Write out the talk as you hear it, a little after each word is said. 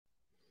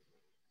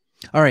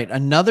All right,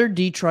 another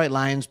Detroit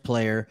Lions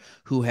player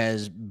who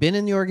has been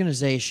in the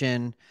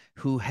organization,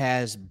 who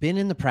has been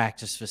in the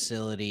practice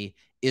facility,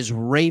 is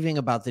raving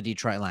about the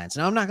Detroit Lions.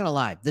 Now, I'm not going to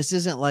lie. This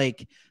isn't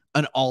like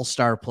an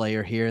all-star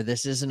player here.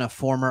 This isn't a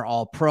former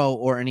all-pro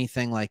or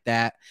anything like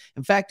that.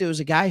 In fact, it was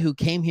a guy who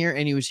came here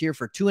and he was here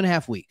for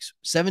 2.5 weeks,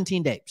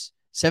 17 days.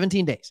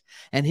 17 days.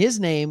 And his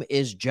name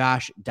is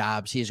Josh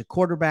Dobbs. He is a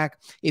quarterback.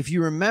 If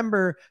you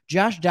remember,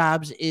 Josh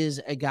Dobbs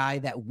is a guy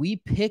that we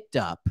picked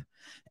up,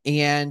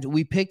 and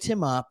we picked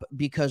him up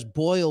because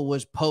Boyle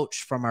was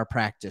poached from our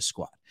practice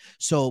squad.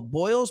 So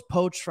Boyle's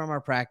poached from our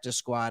practice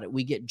squad.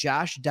 We get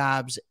Josh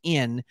Dobbs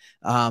in,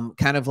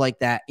 kind of like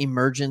that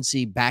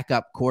emergency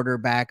backup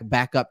quarterback,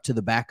 backup to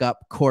the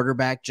backup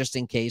quarterback, just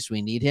in case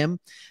we need him.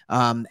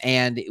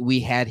 And we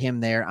had him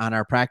there on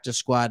our practice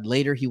squad.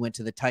 Later, he went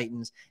to the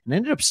Titans and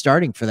ended up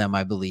starting for them,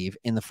 I believe,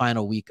 in the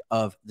final week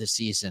of the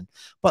season.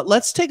 But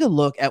let's take a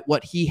look at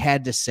what he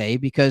had to say,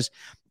 because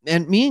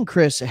and me and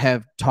Chris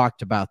have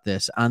talked about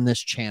this on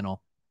this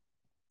channel.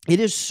 It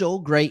is so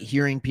great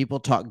hearing people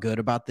talk good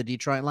about the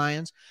Detroit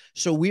Lions.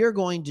 So we are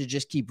going to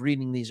just keep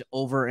reading these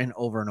over and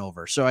over and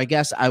over. So I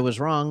guess I was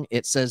wrong.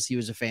 It says he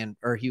was a fan,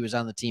 or he was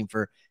on the team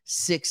for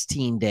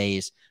 16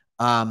 days.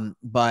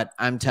 But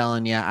I'm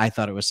telling you, I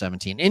thought it was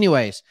 17.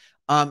 Anyways,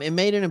 it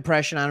made an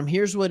impression on him.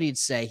 Here's what he'd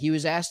say. He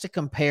was asked to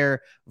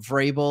compare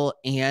Vrabel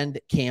and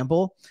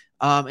Campbell.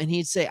 And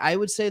he'd say, I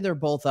would say they're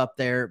both up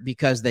there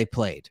because they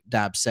played.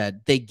 Dobbs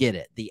said, they get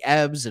it. The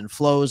ebbs and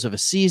flows of a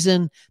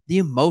season, the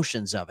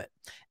emotions of it.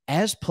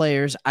 As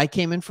players, I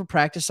came in for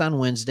practice on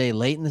Wednesday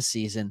late in the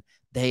season.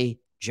 They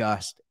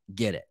just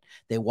get it.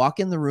 They walk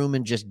in the room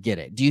and just get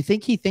it. Do you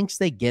think he thinks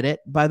they get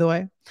it, by the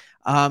way?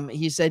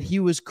 He said he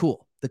was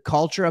cool. The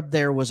culture up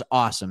there was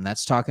awesome.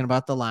 That's talking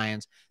about the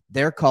Lions.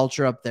 Their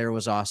culture up there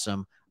was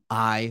awesome.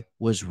 I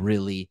was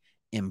really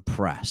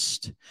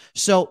impressed.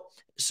 So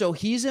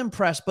he's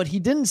impressed, but he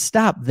didn't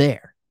stop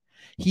there.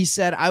 He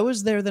said, I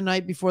was there the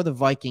night before the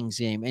Vikings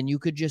game, and you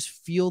could just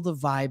feel the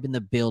vibe in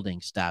the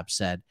building, Dobbs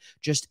said.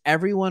 Just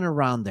everyone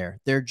around there.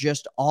 They're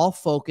just all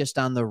focused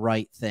on the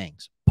right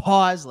things.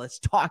 Pause. Let's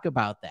talk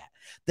about that.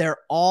 They're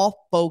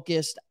all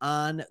focused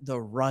on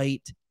the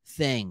right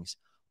things.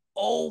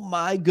 Oh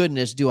my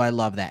goodness, do I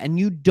love that. And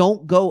you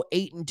don't go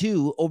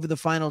 8-2 over the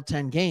final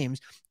 10 games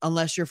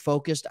unless you're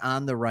focused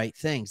on the right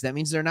things. That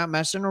means they're not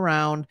messing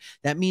around.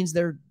 That means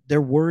they're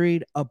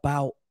worried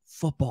about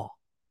football.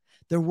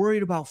 They're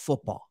worried about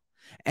football.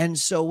 And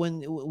so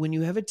when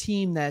you have a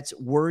team that's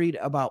worried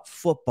about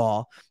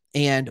football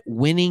and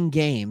winning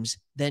games,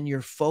 then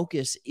your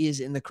focus is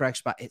in the correct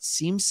spot. It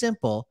seems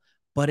simple,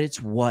 but it's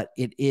what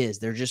it is.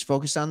 They're just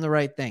focused on the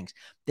right things.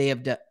 They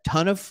have a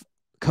ton of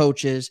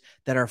coaches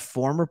that are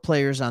former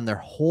players on their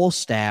whole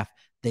staff.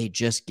 They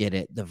just get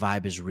it. The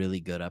vibe is really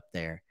good up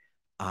there.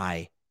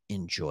 I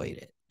enjoyed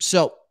it.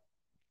 So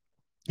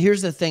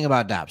here's the thing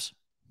about Dobbs.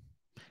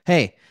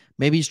 Hey,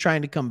 maybe he's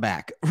trying to come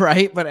back,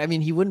 right? But I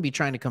mean, he wouldn't be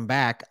trying to come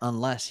back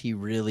unless he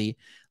really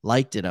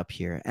liked it up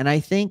here. And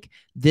I think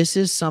this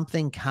is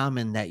something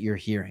common that you're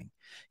hearing.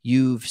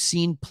 You've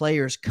seen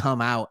players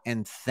come out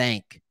and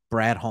thank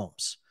Brad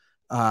Holmes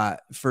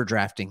for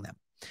drafting them.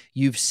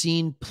 You've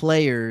seen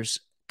players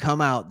come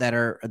out that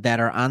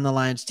are on the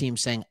Lions team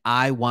saying,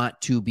 I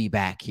want to be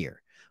back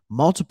here.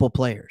 Multiple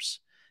players.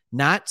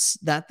 Not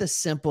the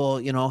simple,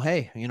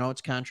 hey,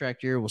 it's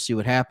contract year. We'll see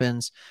what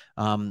happens.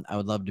 I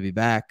would love to be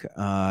back.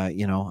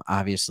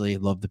 Obviously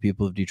love the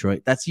people of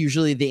Detroit. That's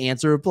usually the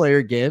answer a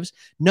player gives.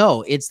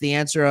 No, it's the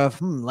answer of,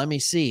 let me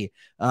see.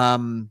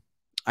 I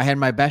had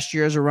my best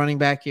year as a running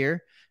back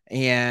here.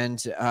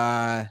 And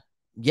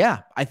yeah,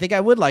 I think I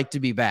would like to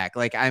be back.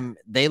 Like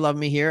they love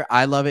me here.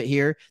 I love it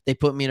here. They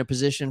put me in a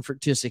position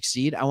to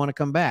succeed. I want to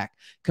come back.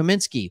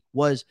 Kaminsky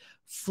was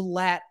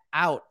flat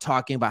out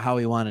talking about how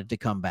he wanted to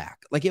come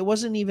back. Like it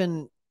wasn't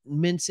even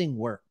mincing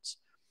words.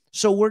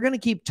 So we're going to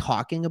keep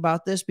talking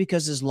about this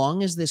because as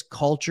long as this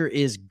culture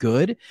is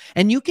good,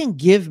 and you can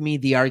give me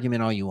the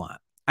argument all you want.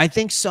 I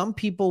think some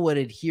people would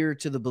adhere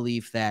to the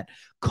belief that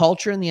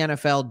culture in the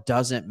NFL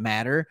doesn't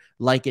matter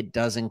like it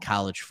does in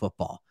college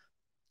football.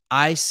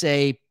 I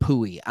say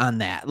pooey on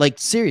that. Like,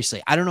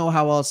 seriously, I don't know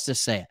how else to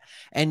say it.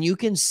 And you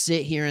can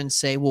sit here and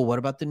say, well, what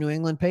about the New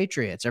England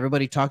Patriots?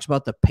 Everybody talks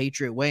about the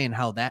Patriot way and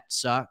how that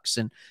sucks.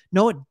 And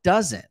no, it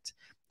doesn't.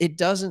 It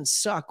doesn't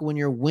suck when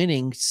you're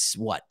winning,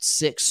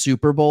 6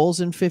 Super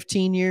Bowls in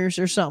 15 years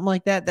or something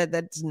like that.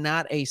 That's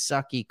not a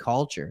sucky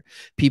culture.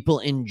 People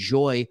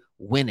enjoy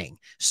winning.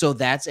 So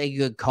that's a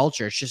good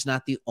culture. It's just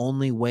not the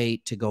only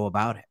way to go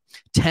about it.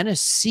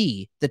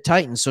 Tennessee, the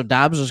Titans. So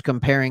Dobbs was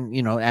comparing,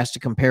 asked to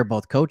compare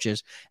both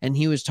coaches, and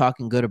he was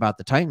talking good about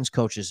the Titans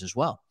coaches as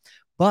well.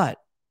 But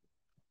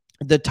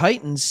the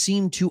Titans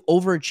seem to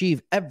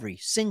overachieve every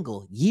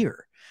single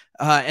year.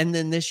 And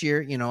then this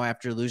year,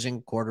 after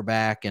losing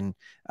quarterback, and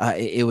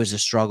it was a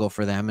struggle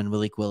for them, and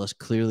Malik Willis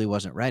clearly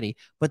wasn't ready.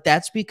 But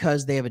that's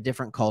because they have a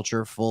different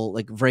culture.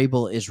 Like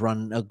Vrabel is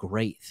running a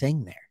great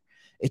thing there.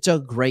 It's a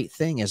great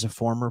thing as a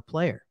former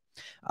player.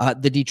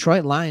 The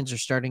Detroit Lions are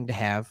starting to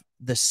have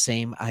the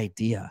same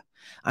idea.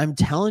 I'm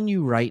telling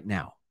you right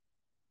now,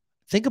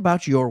 Think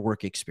about your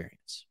work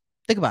experience.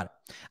 Think about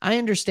it. I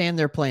understand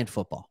they're playing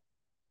football.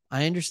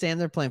 And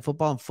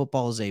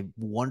football is a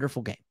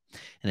wonderful game,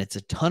 and it's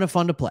a ton of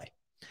fun to play.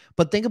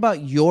 But think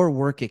about your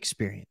work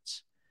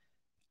experience.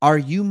 Are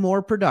you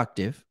more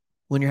productive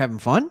when you're having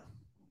fun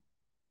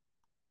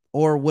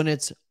or when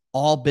it's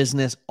all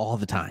business all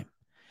the time?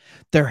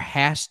 There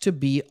has to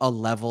be a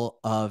level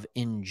of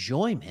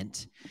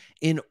enjoyment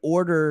in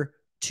order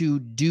to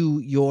do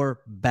your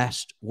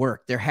best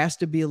work. There has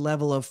to be a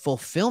level of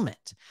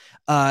fulfillment,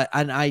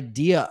 an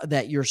idea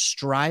that you're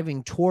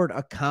striving toward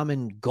a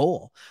common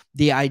goal.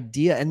 The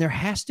idea, and there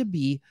has to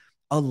be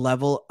a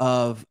level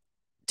of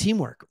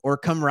teamwork or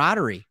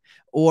camaraderie,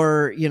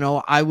 or,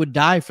 I would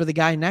die for the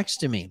guy next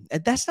to me.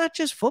 And that's not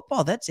just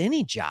football, that's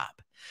any job.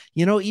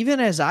 Even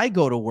as I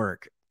go to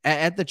work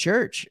at the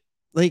church,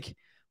 like,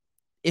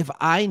 if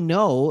I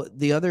know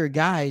the other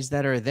guys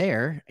that are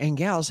there and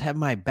gals have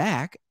my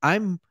back,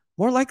 I'm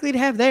more likely to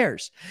have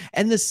theirs.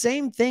 And the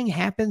same thing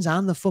happens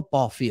on the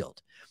football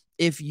field.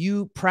 If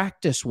you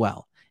practice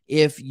well,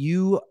 if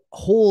you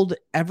hold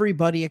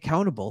everybody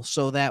accountable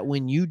so that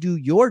when you do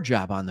your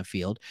job on the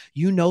field,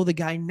 the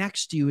guy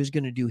next to you is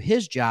going to do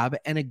his job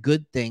and a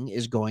good thing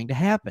is going to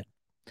happen.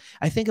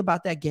 I think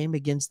about that game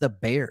against the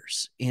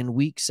Bears in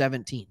week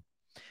 17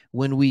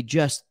 when we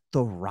just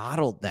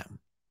throttled them.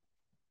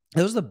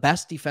 It was the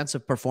best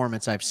defensive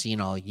performance I've seen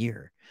all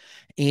year.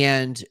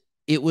 And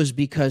it was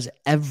because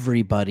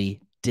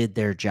everybody did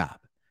their job.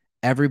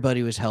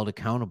 Everybody was held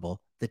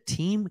accountable. The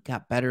team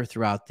got better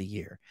throughout the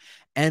year.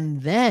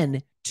 And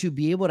then to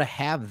be able to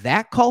have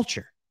that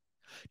culture,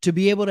 to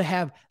be able to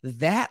have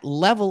that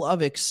level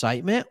of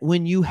excitement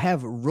when you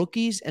have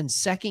rookies and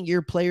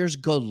second-year players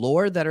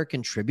galore that are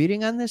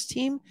contributing on this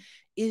team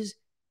is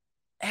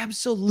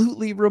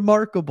absolutely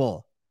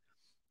remarkable.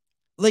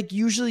 Like,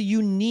 usually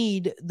you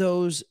need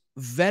those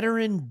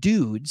veteran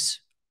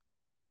dudes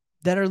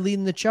that are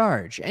leading the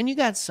charge. And you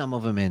got some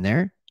of them in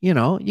there. You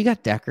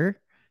got Decker,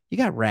 you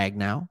got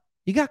Ragnow,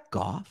 you got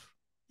Goff,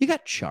 you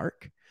got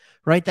Chark,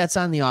 right? That's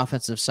on the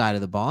offensive side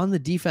of the ball. On the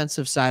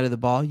defensive side of the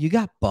ball, you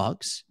got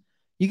Bugs,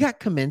 you got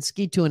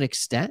Kaminsky to an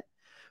extent,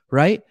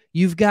 right?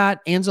 You've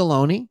got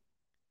Anzalone,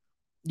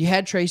 you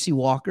had Tracy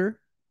Walker.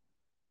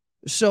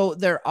 So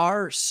there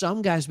are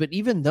some guys, but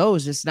even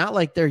those, it's not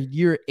like they're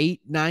year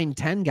 8, 9,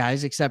 10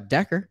 guys except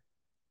Decker.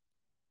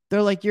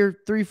 They're like your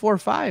 3, 4,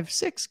 5,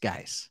 6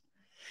 guys.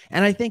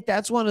 And I think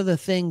that's one of the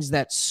things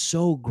that's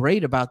so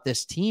great about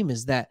this team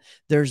is that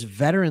there's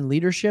veteran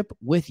leadership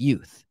with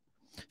youth.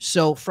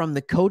 So from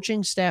the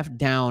coaching staff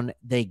down,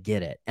 they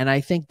get it. And I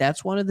think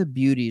that's one of the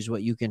beauties,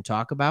 what you can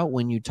talk about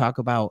when you talk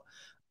about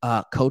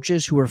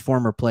coaches who are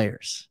former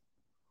players.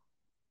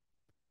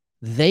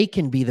 They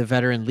can be the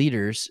veteran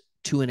leaders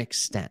to an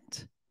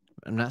extent.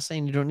 I'm not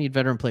saying you don't need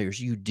veteran players.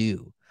 You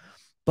do.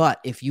 But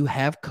if you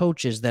have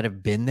coaches that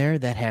have been there,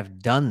 that have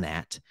done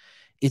that,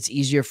 it's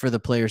easier for the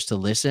players to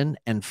listen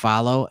and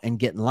follow and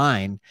get in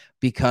line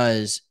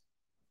because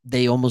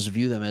they almost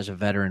view them as a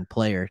veteran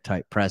player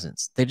type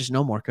presence. They just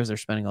know more because they're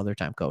spending all their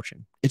time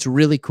coaching. It's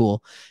really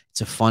cool. It's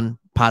a fun,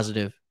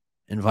 positive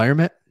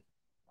environment.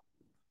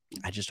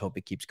 I just hope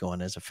it keeps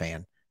going as a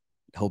fan.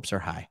 Hopes are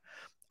high.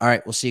 All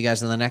right, we'll see you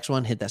guys in the next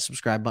one. Hit that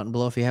subscribe button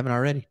below if you haven't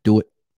already. Do it.